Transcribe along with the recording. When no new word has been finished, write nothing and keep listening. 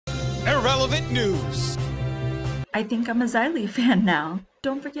relevant news. I think I'm a Xylie fan now.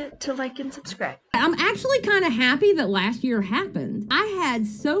 Don't forget to like and subscribe. I'm actually kind of happy that last year happened. I had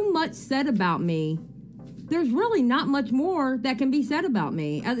so much said about me. There's really not much more that can be said about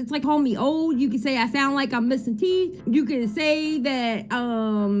me. It's like calling me old. You can say I sound like I'm missing teeth. You can say that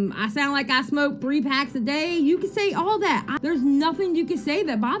I sound like I smoke 3 packs a day. You can say all that. There's nothing you can say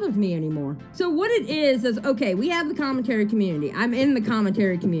that bothers me anymore. So what it is, okay, we have the commentary community. I'm in the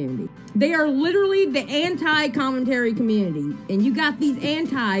commentary community. They are literally the anti-commentary community. And you got these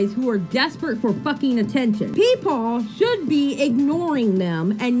antis who are desperate for fucking attention. People should be ignoring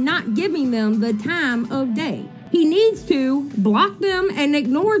them and not giving them the time of day. He needs to block them and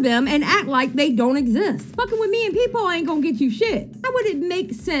ignore them and act like they don't exist. Fucking with me and people ain't gonna get you shit. How would it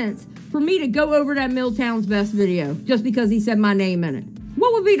make sense for me to go over that Milltown's Best video just because he said my name in it?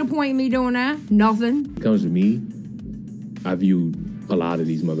 What would be the point of me doing that? Nothing. When it comes to me, I view a lot of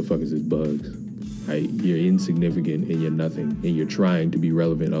these motherfuckers as bugs. Right? You're insignificant and you're nothing, and you're trying to be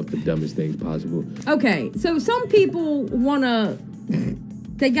relevant off the dumbest things possible. Okay, so some people wanna...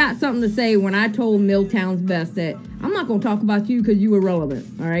 They got something to say when I told Milltown's Best that I'm not going to talk about you because you were relevant.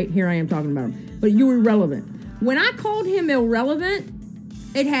 All right, here I am talking about him. But you were relevant. When I called him irrelevant,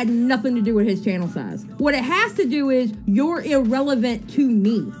 it had nothing to do with his channel size. What it has to do is you're irrelevant to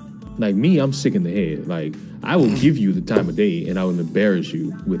me. Like me, I'm sick in the head. Like, I will give you the time of day and I will embarrass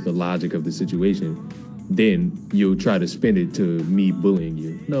you with the logic of the situation. Then you'll try to spin it to me bullying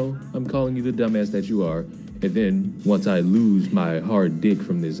you. No, I'm calling you the dumbass that you are. And then once I lose my hard dick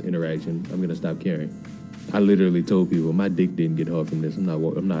from this interaction, I'm gonna stop caring. I literally told people my dick didn't get hard from this. I'm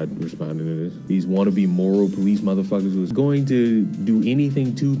not responding to this. These wannabe moral police motherfuckers was going to do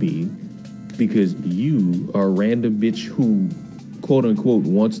anything to me because you are a random bitch who quote unquote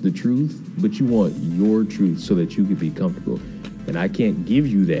wants the truth, but you want your truth so that you can be comfortable. And I can't give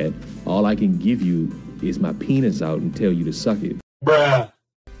you that. All I can give you is my penis out and tell you to suck it. Bruh.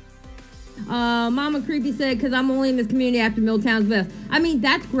 Mama Creepy said, because I'm only in this community after Milltown's Best. I mean,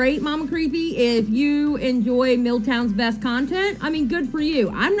 that's great, Mama Creepy. If you enjoy Milltown's Best content, I mean, good for you.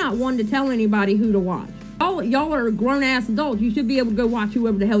 I'm not one to tell anybody who to watch. Y'all are grown-ass adults. You should be able to go watch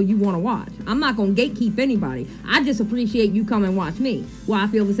whoever the hell you want to watch. I'm not going to gatekeep anybody. I just appreciate you come and watch me. Well, I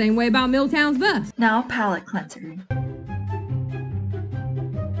feel the same way about Milltown's Best. Now, palate cleanser.